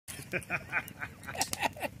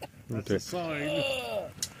That's a sign.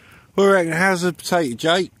 What do you reckon? How's the potato,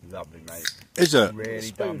 Jake? Lovely, mate. Is it?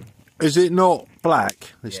 Really done. Is it not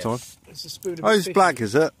black this time? It's a spoon of Oh, it's black,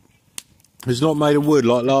 is it? It's not made of wood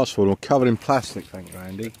like last one, or covered in plastic, thank you,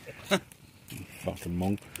 Andy. Fucking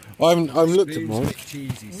monk. I haven't looked at mine.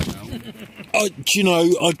 Cheesy smell. Do you know,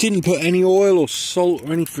 I didn't put any oil or salt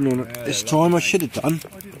or anything on it this time. I should have done.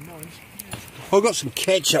 I didn't mind. I've got some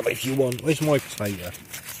ketchup if you want. Where's my potato?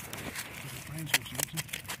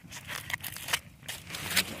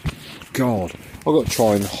 God, I've got to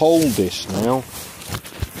try and hold this now.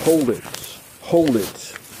 Hold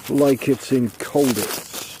it, like it's in coldest.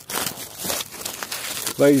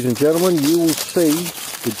 Ladies and gentlemen, you will see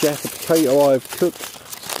the jacket potato I've cooked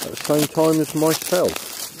at the same time as myself.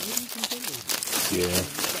 Yeah,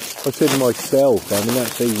 I said myself, I mean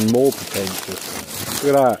that's even more pretentious.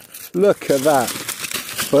 Look at that, look at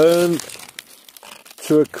that, burnt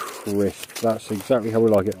to a crisp, that's exactly how we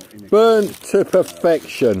like it. Burnt to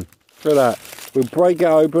perfection, look at that. We'll break it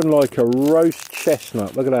open like a roast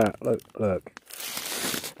chestnut, look at that, look.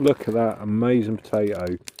 Look at that amazing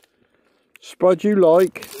potato. Spud you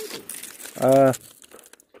like?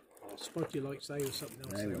 Spud you like, say, or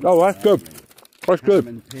something else. Oh, that's good. That's good.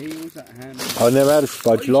 Ham and peas, that ham and I never had a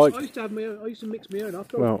spud you like. I used to have my own, I used to mix my own.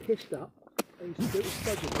 After I was pissed up, I used to do it with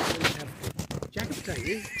spud you like. I used to have jacket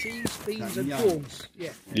potatoes, cheese, beans and prawns. Yeah.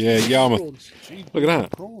 Yeah, yama. Prawns. Look at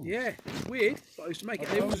that. Yeah, weird, but I used to make it.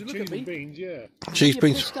 They always look at me. beans, yeah. Cheese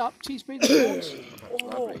beans. Pissed up, cheese beans and prawns.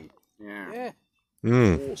 Oh, yeah.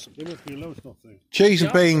 Awesome. There must be a load of stuff there. Cheese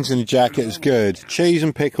and beans in a jacket is good. Cheese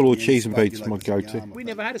and pickle or cheese and beans is my go-to. We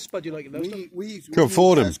never had a spud you like in those days. Can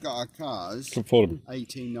afford them. We got our cars. Can afford them.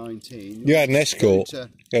 18, 19. You had an escort. You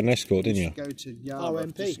had an escort, didn't you? Go to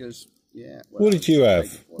Yarmouth. RMP. Yeah. What did you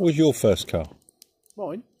have? What was your first car?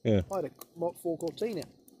 Mine? Yeah. I had a Mark 4 Cortina.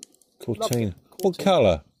 Cortina. What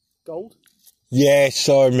colour? Gold. Yes,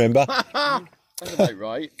 I remember. That's about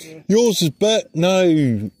right. Yours was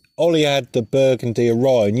no. Ollie had the burgundy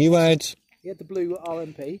Orion. You had. He had the blue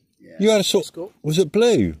RMP. Yeah. You had a sort. Was it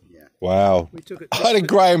blue? Yeah. Wow. We took it. I had a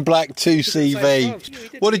grey and black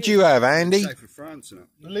 2CV. What did you have, Andy? Safe for France, isn't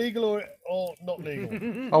it? Legal or not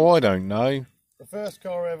legal? Oh, I don't know. The first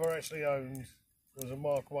car I ever actually owned was a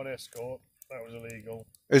Mark 1 Escort. That was illegal.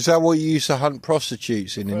 Is that what you used to hunt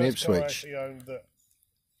prostitutes in First car I Ipswich? actually owned that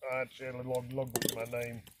I actually had a logbook in my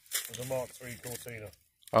name was a Mark 3 Cortina.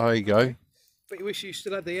 Oh, there you go. But you wish you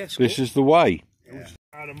still had the Escort. This is the way. Yeah.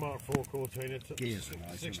 I had a Mark 4 Cortina, took Gears are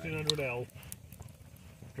nice, 1600L,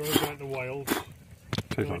 drove down to Wales.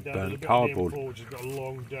 Tastes like went down to the burnt bit of the cardboard. M4, which has got a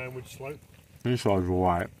long downward slope. This side's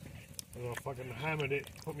alright. And I fucking hammered it,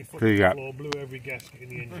 put my foot Here on you the go. floor, blew every gasket in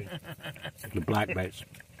the engine. The black bits.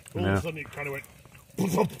 All of a sudden it kind of went...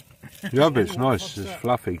 The other bit's nice. What's It's that?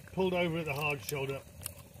 fluffy. Pulled over at the hard shoulder,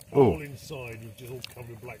 Oh. all inside, was just all covered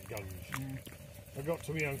with black gunge. I got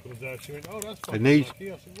to my uncle's there, she went, oh, that's It fucking needs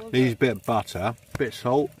lucky. I said, "What's needs a that?" bit of butter, bit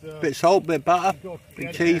salt, bit butter,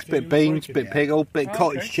 bit cheese, bit beans, bit pickle, bit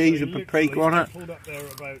cottage cheese So with paprika on I it. pulled up there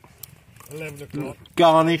at about 11 o'clock.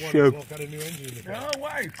 Garnish. 1 o'clock, had a new engine in the car. Oh,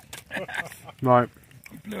 wow. Right,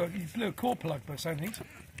 You blew a core plug by saying things.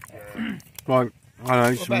 right. I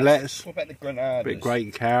know some lettuce, What about the granadas? bit of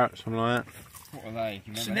grated carrot, something like that. What are they?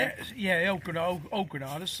 You So remember yeah, old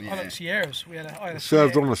Granadas. I like Sierras. I had a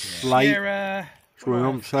Served Sierra, on a slate. Sierra,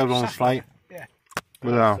 Served on a slate yeah.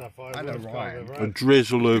 with Sapphire, I know, worst car I've ever a had.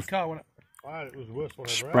 drizzle of car, wasn't It was the worst one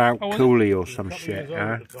I've ever had. sprout Oh, was it? coulis or He some was a couple of shit. years old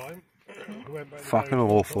Yeah? at the time. He went back to Fucking the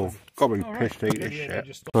awful. Got to be Alright. pissed to eat In this the end, I shit.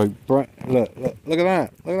 just So, look at that. Look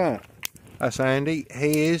at that. That's Andy.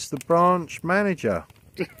 He is the branch manager.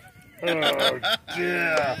 Oh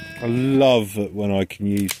dear. I love it when I can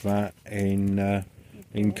use that in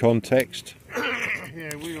context.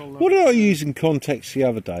 Yeah, we all love What did I use in context the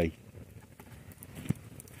other day?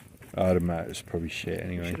 I don't know. It's probably shit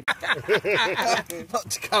anyway. Not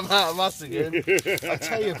to come out of us again. I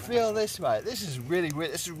tell you, feel this, mate. This is really cold.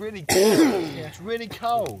 It's really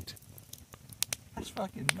cold. That's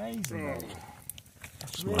fucking amazing, mate.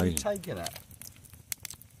 That's really amazing. taking it.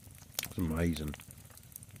 It's amazing.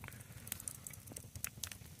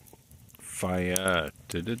 Fire.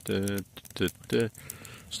 It's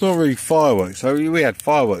not really fireworks. So we had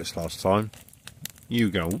fireworks last time. You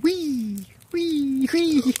go wee, wee,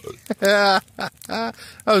 wee. That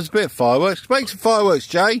was a bit of fireworks. Make some fireworks,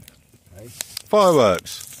 Jay. Hey.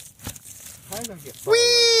 Fireworks. How did I get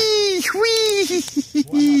Wee, wee.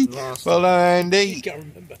 What happened last Well done, Andy. You can't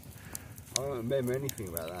remember. I don't remember anything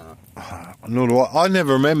about that. Nor do I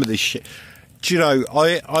never remember this shit. Do you know,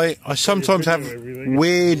 I sometimes have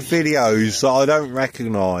weird videos that I don't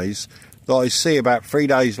recognise that that I see about 3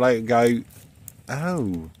 days later go,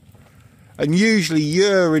 oh. And usually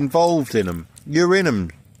you're involved in them. You're in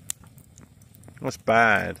them. That's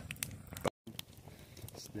bad.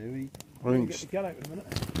 Stewie. I think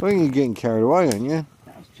We'll you're getting carried away, aren't you?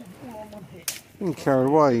 That was just all on one hit. Getting carried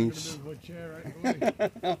away.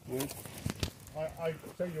 I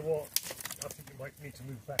tell you what, I think you might need to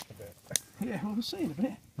move back a bit. Yeah, we'll see in a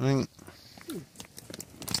bit. I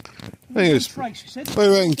think it's... Race, you said. What do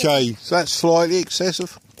you reckon, Jay? Is that slightly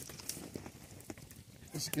excessive?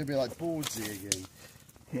 This is going to be like Boardsy again.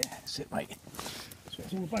 Yeah, that's it, mate. That's what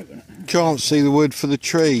it's all about, isn't it? Can't see the wood for the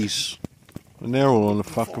trees. And they're all on the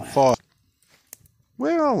fucking fire.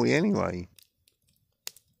 Where are we anyway?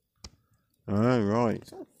 Oh, right.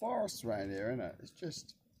 It's all forest around here, isn't it? It's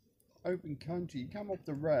just open country. You come off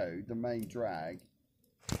the road, the main drag,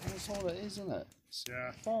 and that's all it is, isn't it? It's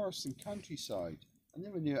forest and countryside. I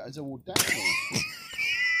never knew it was all down here.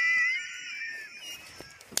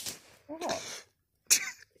 What?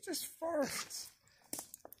 Just forests.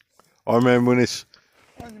 I remember when it's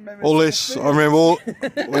all this. I remember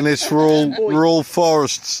when it's rural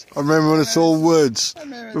forests. I remember when it's all woods. I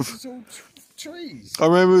remember it's all trees. I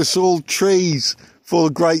remember it's all trees for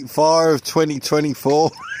the Great Fire of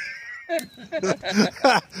 2024.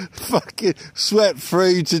 Fucking swept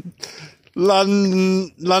through to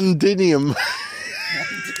Londinium.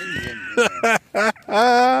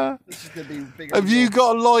 This is gonna be bigger. Have you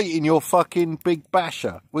got a light in your fucking big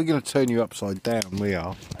basher? We're going to turn you upside down, we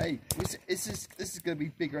are. Hey, this is going to be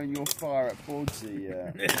bigger than your fire at Boardsy.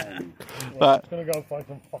 Well, I'm going to go and find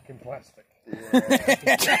some fucking plastic.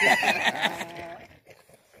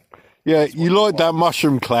 Yeah, you liked that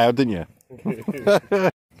mushroom cloud, didn't you?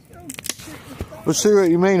 We'll see what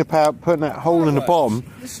you mean about putting that hole in the bottom.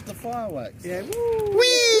 This is the fireworks. Yeah,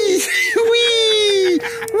 Wee! Wee!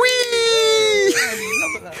 Wee!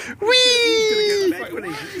 Wee!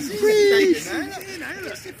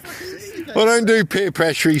 I don't do peer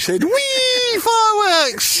pressure, he said. Wee!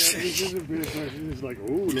 Fireworks! It's like,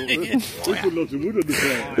 oh, look, there's lots of wood on the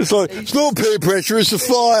fire. It's like, it's not peer pressure, it's a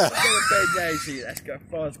fire.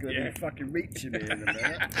 Fire's going to be fucking reaching me in a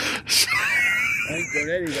minute. I ain't going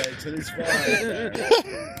anywhere until this fire.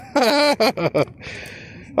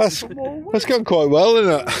 That's gone quite well,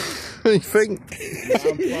 isn't it? What do you think? Is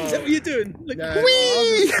that what you're doing? Look,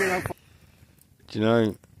 Do you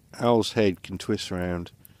know, Owl's head can twist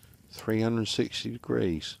around 360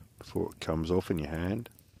 degrees before it comes off in your hand?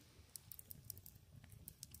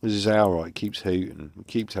 This is Owl, right? Keeps hooting. We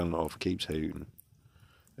keep telling it off, keeps hooting.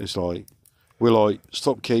 It's like, we're like,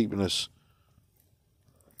 stop keeping us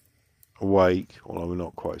awake, although we're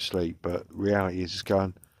not quite asleep, but reality is it's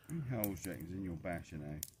going, How old Jack's in your bash, you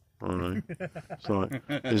know? I don't know. It's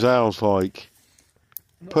like, his Owl's like,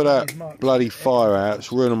 put that bloody fire out,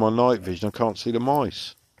 it's ruining my night vision, I can't see the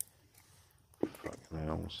mice. Fucking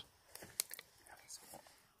owls.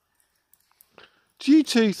 Do you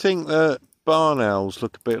two think that barn owls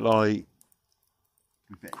look a bit like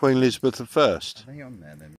Queen Elizabeth I? Are they on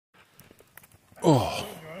there then? Oh.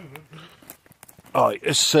 Alright,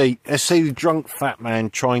 let's see the drunk fat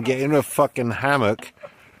man try and get in a fucking hammock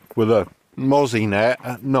with a mozzie net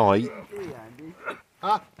at night.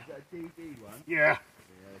 Huh? Is that a DD one? Yeah.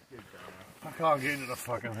 I can't get into the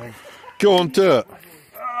fucking thing. Go on, do it.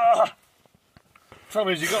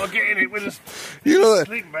 Trouble is, you got to get in it with a You look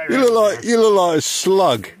like a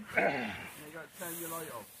slug.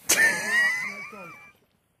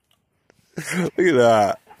 Look at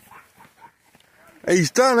that.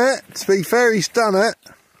 He's done it. To be fair, he's done it.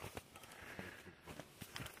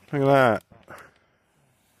 Look at that.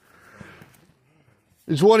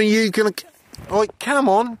 Is one of you gonna? Oh, come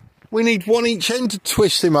on. We need one each end to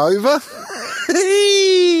twist him over.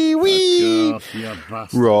 Wee!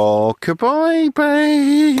 Rock-a-bye,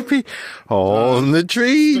 baby, on the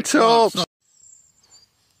treetops. Slept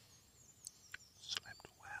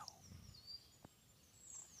well.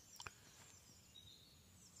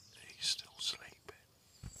 He's still sleeping.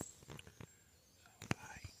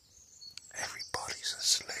 Okay. Everybody's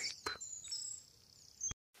asleep.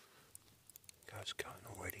 Goes going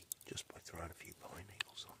already, just by throwing a few pine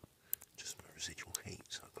needles on. Just my residual heat,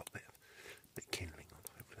 so I've got a bit of kindling on.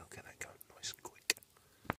 Hopefully I'll get that going nice and quick.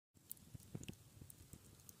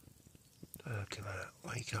 Can I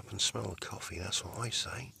wake up and smell the coffee? That's what I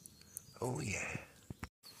say. Oh yeah.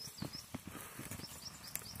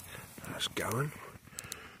 That's going.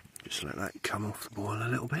 Just let that come off the boil a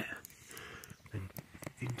little bit. Then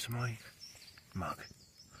into my mug.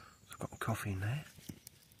 So I've got my coffee in there.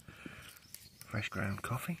 Fresh ground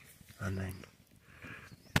coffee. And then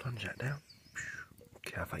plunge that down.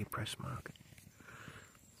 Cafe press mug.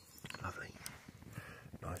 Lovely.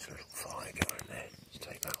 Nice little fire going there. Let's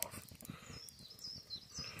take that off.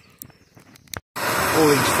 All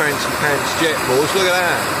these fancy pants jet balls, look at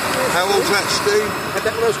that. How old's that, Stu? I had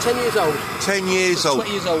that when I was 10 years old. 10 years old.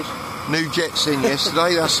 20 years old. New jets in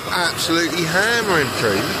yesterday, that's absolutely hammering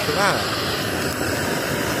through. Look at that.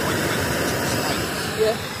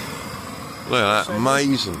 Yeah. Look at that,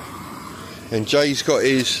 amazing. And Jay's got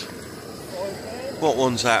his... What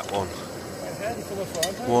one's that one?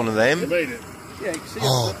 One of them.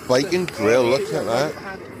 Oh, bacon grill, look at that.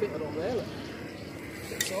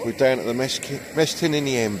 We're down at the mess tin in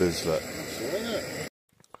the embers, look.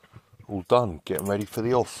 All done, getting ready for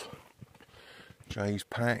the off. Jay's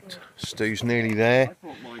packed, Stu's nearly there,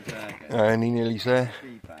 and he nearly's there.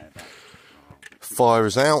 Fire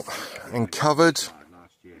is out and covered,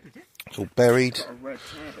 it's all buried.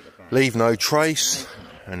 Leave no trace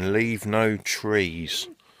and leave no trees.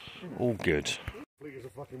 All good.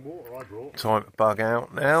 Time to bug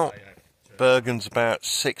out now. Bergen's about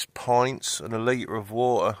 6 pints and a litre of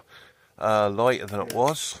water lighter than it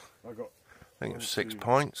was. I think it was 6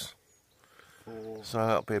 pints. So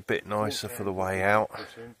that'll be a bit nicer for the way out.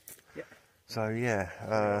 So yeah,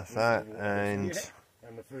 that and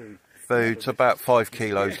food's about 5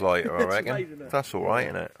 kilos lighter, I reckon. That's alright,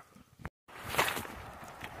 isn't it?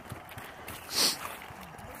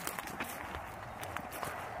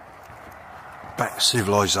 Back to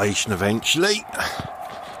civilization eventually.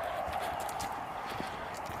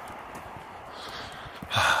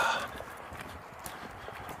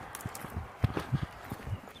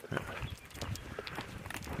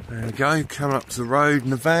 There we go, coming up to the road in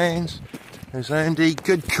the vans. There's Andy,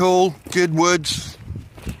 good call, good woods,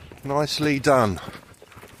 nicely done.